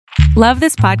Love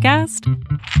this podcast?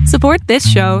 Support this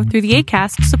show through the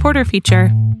Acast supporter feature.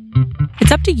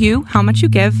 It's up to you how much you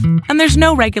give, and there's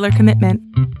no regular commitment.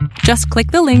 Just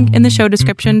click the link in the show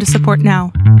description to support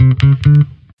now.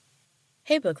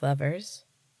 Hey, book lovers.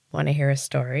 Want to hear a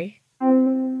story?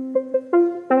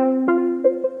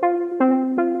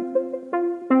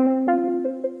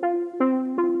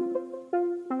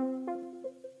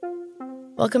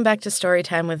 Welcome back to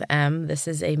Storytime with Em. This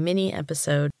is a mini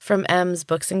episode from Em's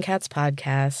Books and Cats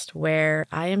podcast where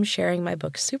I am sharing my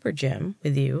book SuperGym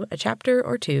with you, a chapter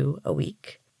or two a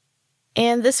week.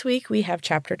 And this week we have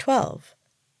chapter 12.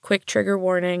 Quick trigger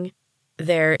warning,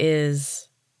 there is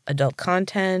adult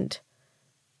content,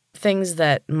 things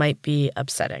that might be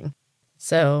upsetting.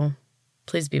 So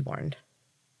please be warned.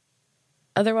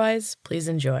 Otherwise, please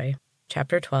enjoy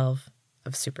chapter 12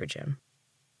 of SuperGym.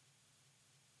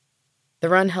 The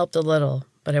run helped a little,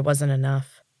 but it wasn't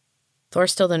enough. Thor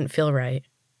still didn't feel right.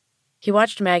 He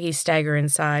watched Maggie stagger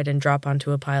inside and drop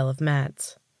onto a pile of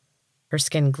mats. Her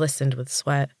skin glistened with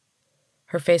sweat.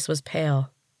 Her face was pale.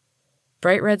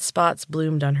 Bright red spots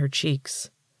bloomed on her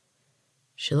cheeks.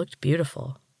 She looked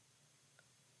beautiful.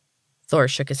 Thor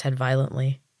shook his head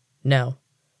violently. No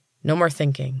more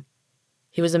thinking.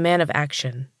 He was a man of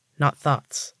action, not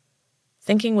thoughts.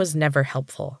 Thinking was never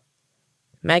helpful.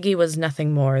 Maggie was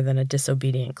nothing more than a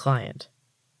disobedient client.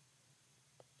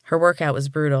 Her workout was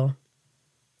brutal.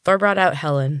 Thor brought out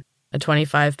Helen, a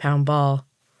 25-pound ball.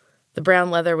 The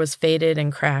brown leather was faded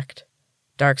and cracked.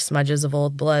 Dark smudges of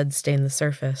old blood stained the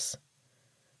surface.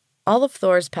 All of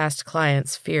Thor's past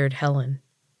clients feared Helen.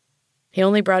 He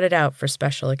only brought it out for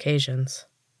special occasions.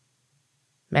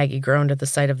 Maggie groaned at the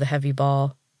sight of the heavy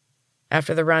ball.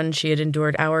 After the run, she had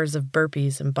endured hours of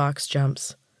burpees and box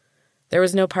jumps. There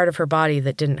was no part of her body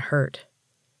that didn't hurt.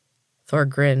 Thor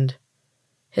grinned.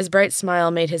 His bright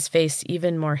smile made his face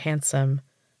even more handsome,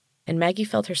 and Maggie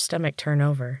felt her stomach turn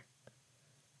over.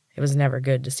 It was never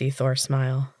good to see Thor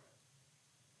smile.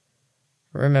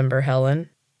 Remember Helen?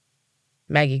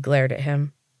 Maggie glared at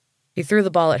him. He threw the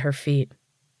ball at her feet.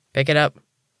 Pick it up.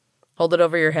 Hold it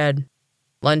over your head.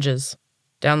 Lunges.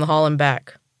 Down the hall and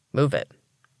back. Move it.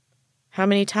 How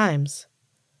many times?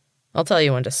 I'll tell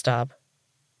you when to stop.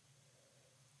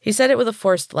 He said it with a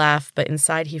forced laugh, but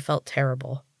inside he felt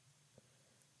terrible.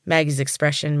 Maggie's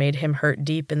expression made him hurt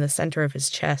deep in the center of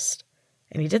his chest,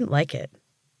 and he didn't like it.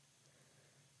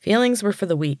 Feelings were for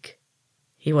the weak.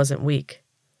 He wasn't weak.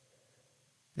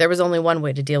 There was only one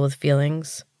way to deal with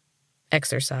feelings: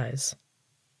 exercise.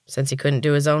 Since he couldn't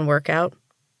do his own workout,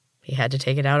 he had to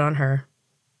take it out on her.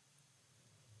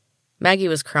 Maggie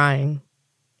was crying.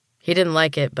 He didn't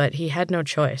like it, but he had no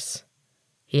choice.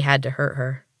 He had to hurt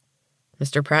her.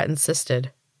 Mr. Pratt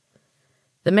insisted.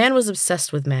 The man was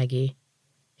obsessed with Maggie.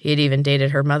 He had even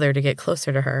dated her mother to get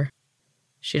closer to her.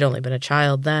 She'd only been a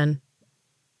child then.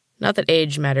 Not that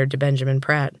age mattered to Benjamin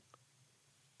Pratt.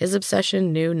 His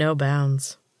obsession knew no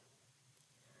bounds.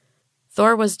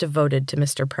 Thor was devoted to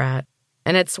Mr. Pratt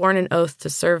and had sworn an oath to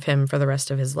serve him for the rest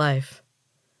of his life.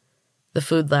 The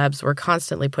food labs were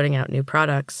constantly putting out new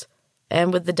products,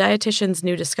 and with the dietitian's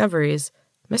new discoveries,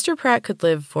 Mr. Pratt could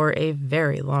live for a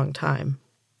very long time.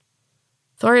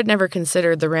 Thor had never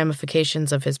considered the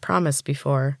ramifications of his promise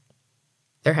before.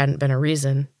 There hadn't been a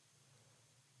reason.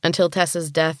 Until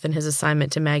Tessa's death and his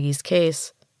assignment to Maggie's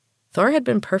case, Thor had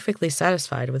been perfectly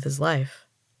satisfied with his life.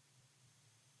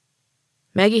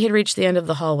 Maggie had reached the end of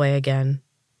the hallway again.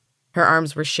 Her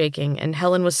arms were shaking, and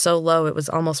Helen was so low it was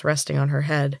almost resting on her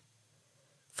head.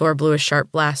 Thor blew a sharp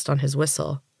blast on his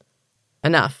whistle.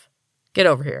 Enough. Get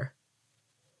over here.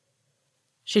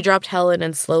 She dropped Helen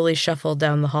and slowly shuffled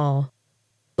down the hall.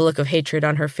 The look of hatred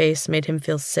on her face made him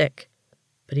feel sick,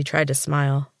 but he tried to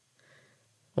smile.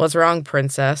 What's wrong,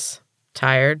 princess?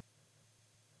 Tired?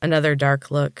 Another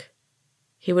dark look.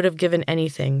 He would have given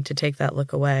anything to take that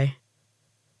look away.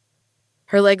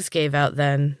 Her legs gave out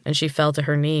then, and she fell to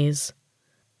her knees.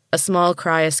 A small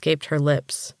cry escaped her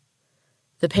lips.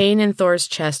 The pain in Thor's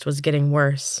chest was getting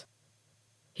worse.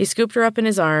 He scooped her up in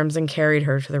his arms and carried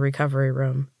her to the recovery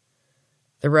room.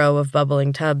 The row of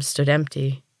bubbling tubs stood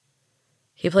empty.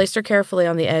 He placed her carefully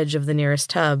on the edge of the nearest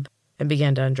tub and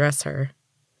began to undress her.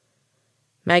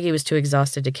 Maggie was too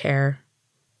exhausted to care.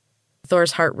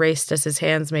 Thor's heart raced as his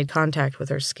hands made contact with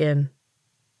her skin.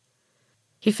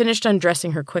 He finished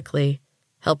undressing her quickly,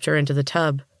 helped her into the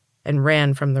tub, and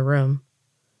ran from the room.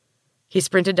 He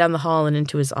sprinted down the hall and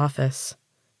into his office.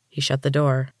 He shut the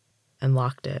door and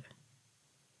locked it.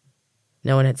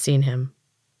 No one had seen him.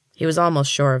 He was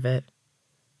almost sure of it.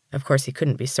 Of course, he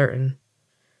couldn't be certain.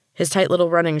 His tight little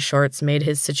running shorts made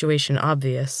his situation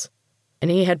obvious,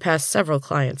 and he had passed several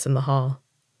clients in the hall.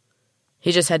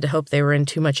 He just had to hope they were in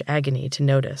too much agony to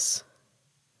notice.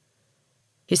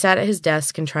 He sat at his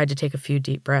desk and tried to take a few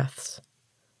deep breaths.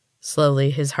 Slowly,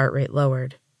 his heart rate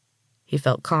lowered. He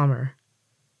felt calmer.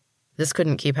 This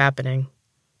couldn't keep happening.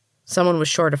 Someone was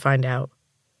sure to find out.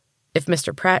 If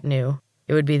Mr. Pratt knew,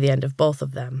 it would be the end of both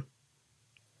of them.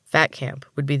 Fat camp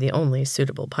would be the only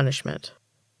suitable punishment.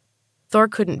 Thor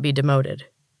couldn't be demoted.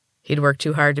 He'd worked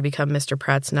too hard to become Mr.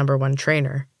 Pratt's #1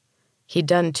 trainer. He'd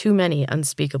done too many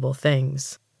unspeakable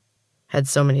things. Had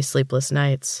so many sleepless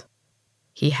nights.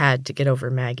 He had to get over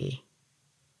Maggie.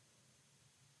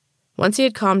 Once he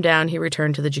had calmed down, he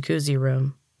returned to the jacuzzi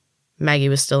room. Maggie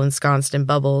was still ensconced in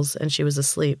bubbles, and she was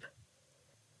asleep.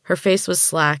 Her face was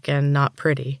slack and not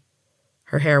pretty.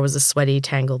 Her hair was a sweaty,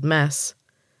 tangled mess,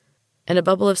 and a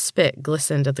bubble of spit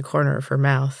glistened at the corner of her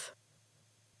mouth.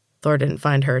 Thor didn't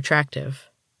find her attractive.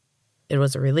 It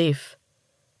was a relief.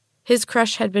 His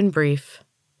crush had been brief,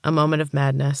 a moment of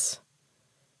madness.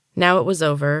 Now it was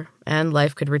over, and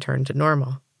life could return to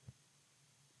normal.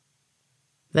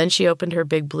 Then she opened her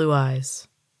big blue eyes,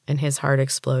 and his heart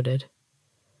exploded.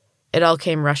 It all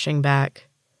came rushing back.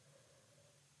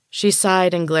 She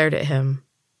sighed and glared at him.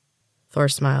 Thor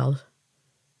smiled.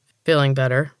 Feeling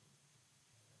better?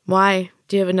 Why,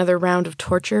 do you have another round of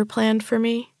torture planned for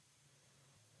me?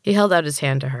 He held out his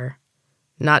hand to her.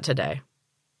 Not today.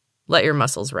 Let your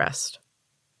muscles rest.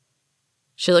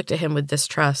 She looked at him with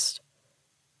distrust.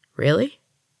 Really?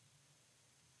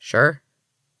 Sure.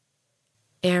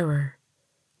 Error.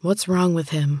 What's wrong with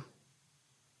him?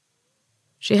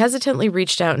 She hesitantly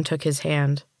reached out and took his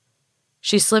hand.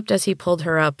 She slipped as he pulled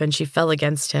her up, and she fell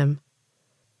against him.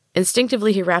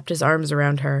 Instinctively, he wrapped his arms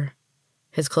around her.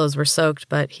 His clothes were soaked,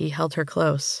 but he held her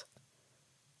close.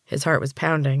 His heart was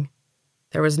pounding.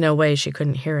 There was no way she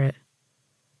couldn't hear it.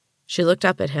 She looked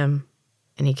up at him,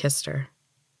 and he kissed her.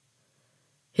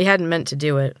 He hadn't meant to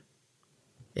do it.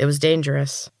 It was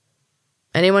dangerous.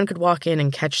 Anyone could walk in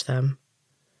and catch them.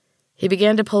 He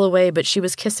began to pull away, but she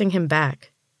was kissing him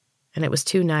back, and it was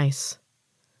too nice.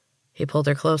 He pulled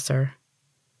her closer.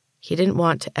 He didn't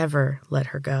want to ever let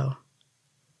her go.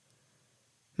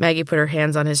 Maggie put her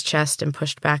hands on his chest and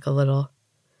pushed back a little.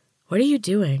 What are you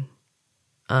doing?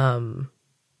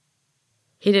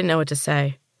 He didn't know what to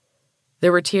say.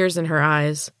 There were tears in her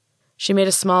eyes. She made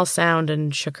a small sound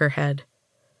and shook her head.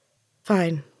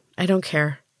 Fine, I don't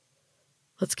care.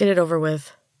 Let's get it over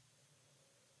with.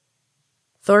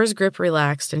 Thor's grip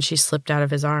relaxed and she slipped out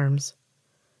of his arms.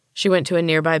 She went to a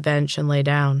nearby bench and lay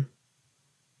down.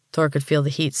 Thor could feel the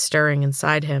heat stirring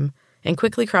inside him and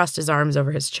quickly crossed his arms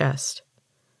over his chest.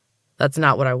 That's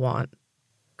not what I want.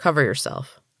 Cover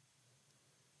yourself.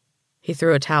 He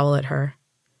threw a towel at her.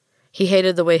 He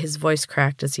hated the way his voice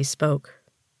cracked as he spoke.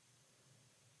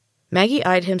 Maggie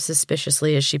eyed him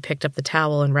suspiciously as she picked up the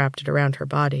towel and wrapped it around her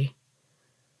body.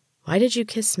 Why did you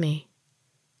kiss me?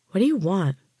 What do you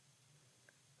want?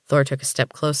 Thor took a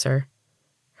step closer.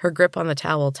 Her grip on the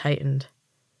towel tightened.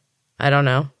 I don't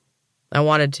know. I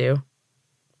wanted to.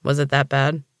 Was it that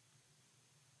bad?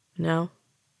 No.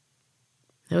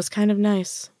 It was kind of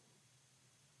nice.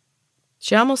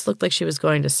 She almost looked like she was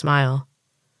going to smile,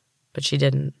 but she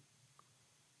didn't.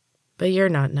 But you're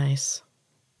not nice.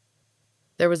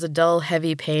 There was a dull,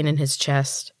 heavy pain in his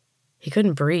chest. He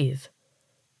couldn't breathe.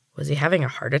 Was he having a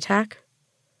heart attack?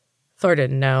 Thor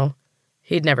didn't know.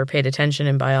 He'd never paid attention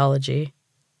in biology.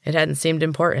 It hadn't seemed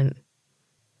important.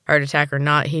 Heart attack or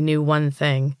not, he knew one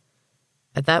thing.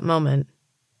 At that moment,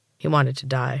 he wanted to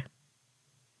die.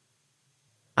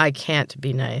 I can't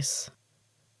be nice.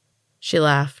 She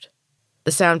laughed.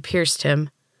 The sound pierced him.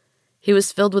 He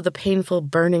was filled with a painful,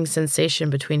 burning sensation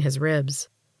between his ribs.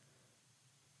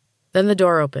 Then the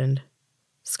door opened.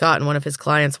 Scott and one of his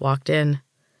clients walked in.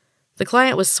 The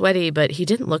client was sweaty, but he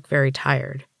didn't look very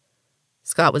tired.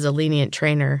 Scott was a lenient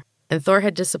trainer, and Thor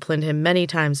had disciplined him many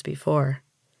times before.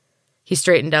 He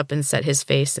straightened up and set his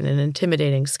face in an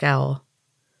intimidating scowl.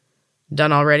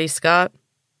 Done already, Scott?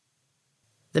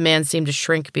 The man seemed to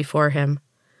shrink before him.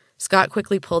 Scott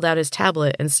quickly pulled out his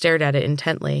tablet and stared at it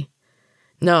intently.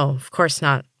 No, of course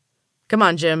not. Come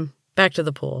on, Jim. Back to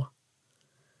the pool.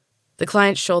 The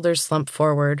client's shoulders slumped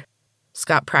forward.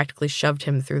 Scott practically shoved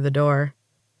him through the door.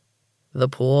 The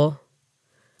pool?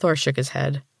 Thor shook his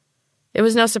head. It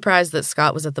was no surprise that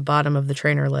Scott was at the bottom of the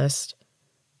trainer list.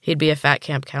 He'd be a fat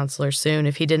camp counselor soon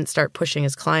if he didn't start pushing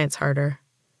his clients harder.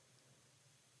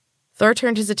 Thor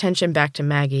turned his attention back to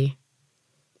Maggie.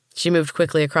 She moved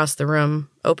quickly across the room,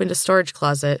 opened a storage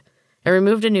closet, and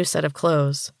removed a new set of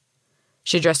clothes.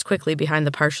 She dressed quickly behind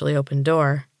the partially open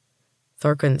door.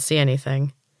 Thor couldn't see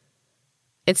anything.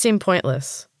 It seemed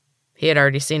pointless. He had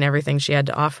already seen everything she had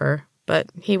to offer, but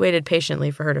he waited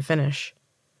patiently for her to finish.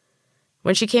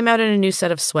 When she came out in a new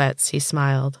set of sweats, he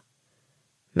smiled.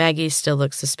 Maggie still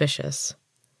looked suspicious.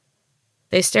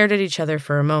 They stared at each other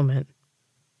for a moment.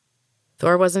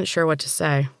 Thor wasn't sure what to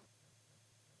say.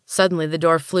 Suddenly, the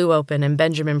door flew open and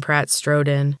Benjamin Pratt strode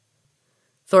in.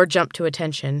 Thor jumped to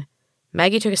attention.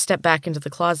 Maggie took a step back into the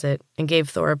closet and gave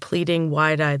Thor a pleading,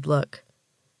 wide-eyed look,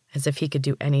 as if he could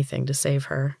do anything to save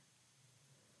her.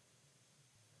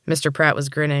 Mr. Pratt was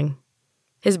grinning.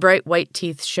 His bright white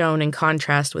teeth shone in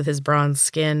contrast with his bronze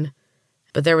skin,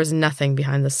 but there was nothing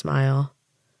behind the smile.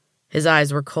 His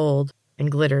eyes were cold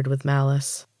and glittered with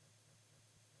malice.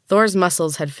 Thor's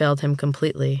muscles had failed him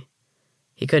completely.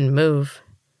 He couldn't move.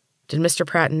 Did Mr.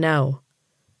 Pratt know?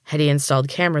 Had he installed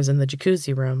cameras in the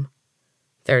jacuzzi room?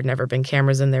 There had never been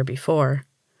cameras in there before.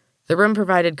 The room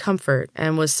provided comfort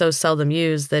and was so seldom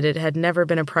used that it had never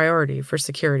been a priority for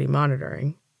security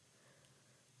monitoring.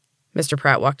 Mr.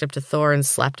 Pratt walked up to Thor and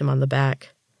slapped him on the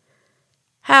back.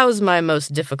 "How's my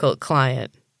most difficult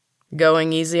client?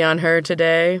 Going easy on her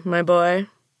today, my boy?"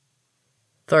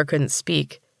 Thor couldn't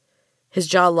speak. His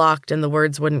jaw locked and the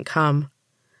words wouldn't come.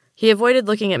 He avoided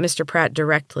looking at Mr. Pratt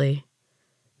directly.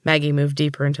 Maggie moved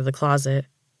deeper into the closet.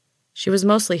 She was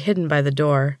mostly hidden by the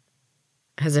door,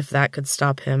 as if that could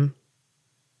stop him.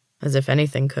 As if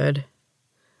anything could.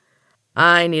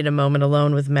 "I need a moment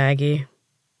alone with Maggie."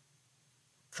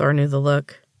 Thor knew the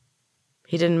look.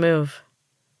 He didn't move.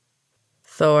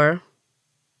 "Thor."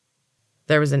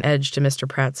 There was an edge to Mr.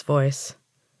 Pratt's voice.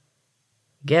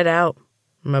 "Get out,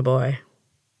 my boy."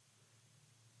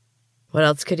 What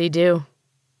else could he do?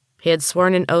 He had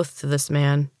sworn an oath to this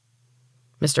man.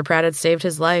 Mr. Pratt had saved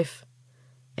his life,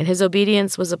 and his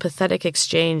obedience was a pathetic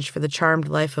exchange for the charmed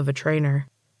life of a trainer.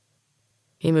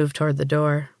 He moved toward the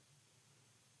door.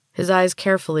 His eyes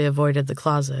carefully avoided the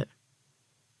closet.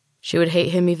 She would hate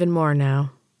him even more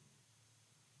now.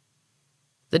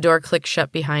 The door clicked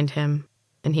shut behind him,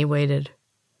 and he waited.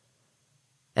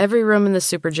 Every room in the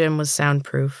SuperGym was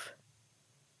soundproof.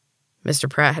 Mr.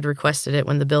 Pratt had requested it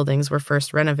when the buildings were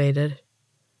first renovated,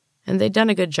 and they'd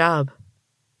done a good job.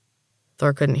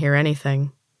 Thor couldn't hear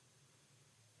anything.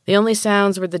 The only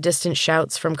sounds were the distant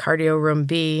shouts from Cardio Room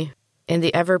B and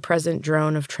the ever-present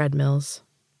drone of treadmills.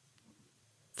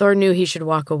 Thor knew he should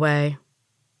walk away.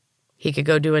 He could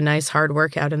go do a nice hard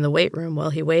workout in the weight room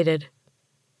while he waited.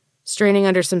 Straining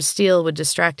under some steel would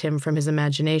distract him from his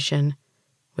imagination,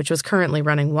 which was currently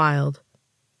running wild.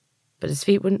 But his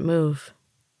feet wouldn't move.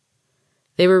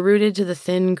 They were rooted to the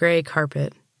thin gray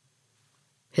carpet.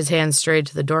 His hand strayed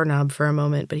to the doorknob for a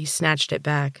moment, but he snatched it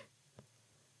back.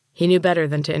 He knew better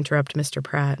than to interrupt Mr.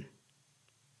 Pratt.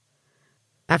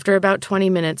 After about 20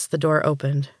 minutes, the door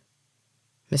opened.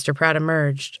 Mr. Pratt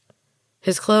emerged.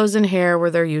 His clothes and hair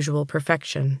were their usual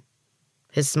perfection.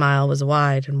 His smile was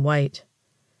wide and white.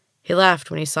 He laughed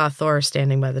when he saw Thor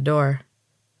standing by the door.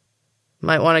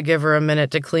 "Might want to give her a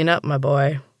minute to clean up, my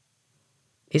boy."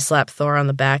 He slapped Thor on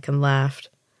the back and laughed.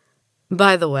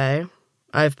 "By the way,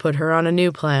 I've put her on a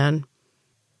new plan.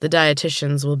 The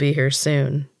dietitians will be here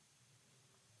soon."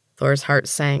 Thor's heart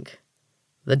sank.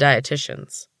 The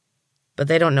dietitians. But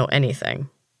they don't know anything.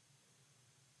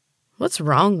 "What's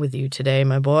wrong with you today,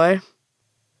 my boy?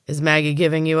 Is Maggie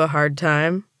giving you a hard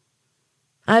time?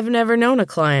 I've never known a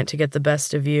client to get the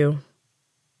best of you."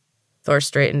 Thor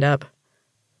straightened up.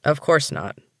 "Of course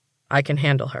not. I can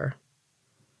handle her."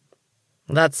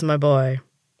 "That's my boy.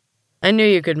 I knew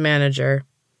you could manage her.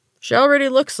 She already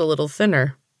looks a little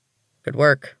thinner. Good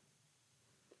work."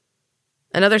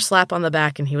 Another slap on the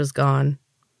back and he was gone.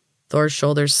 Thor's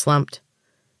shoulders slumped.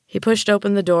 He pushed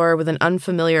open the door with an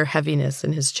unfamiliar heaviness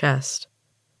in his chest.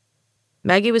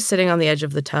 Maggie was sitting on the edge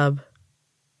of the tub.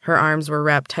 Her arms were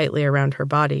wrapped tightly around her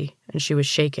body, and she was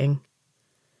shaking.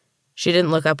 She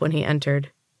didn't look up when he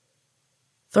entered.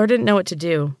 Thor didn't know what to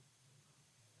do.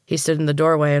 He stood in the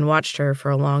doorway and watched her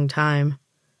for a long time.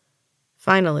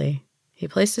 Finally, he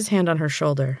placed his hand on her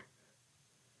shoulder.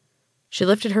 She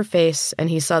lifted her face, and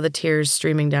he saw the tears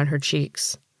streaming down her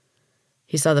cheeks.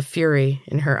 He saw the fury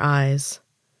in her eyes.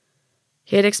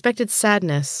 He had expected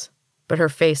sadness, but her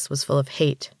face was full of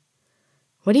hate.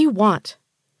 "What do you want?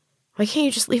 Why can't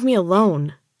you just leave me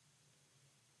alone?"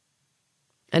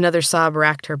 Another sob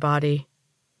racked her body.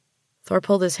 Thor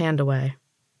pulled his hand away.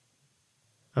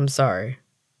 "I'm sorry."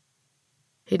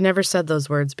 He'd never said those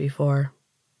words before.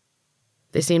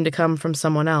 They seemed to come from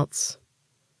someone else.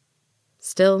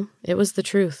 Still, it was the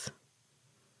truth.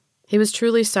 He was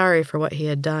truly sorry for what he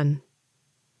had done,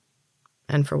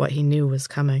 and for what he knew was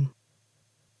coming.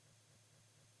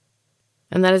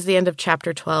 And that is the end of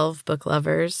Chapter 12, Book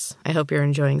Lovers. I hope you're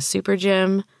enjoying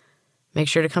SuperGym. Make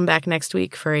sure to come back next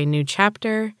week for a new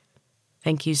chapter.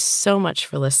 Thank you so much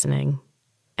for listening.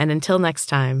 And until next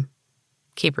time,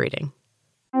 keep reading.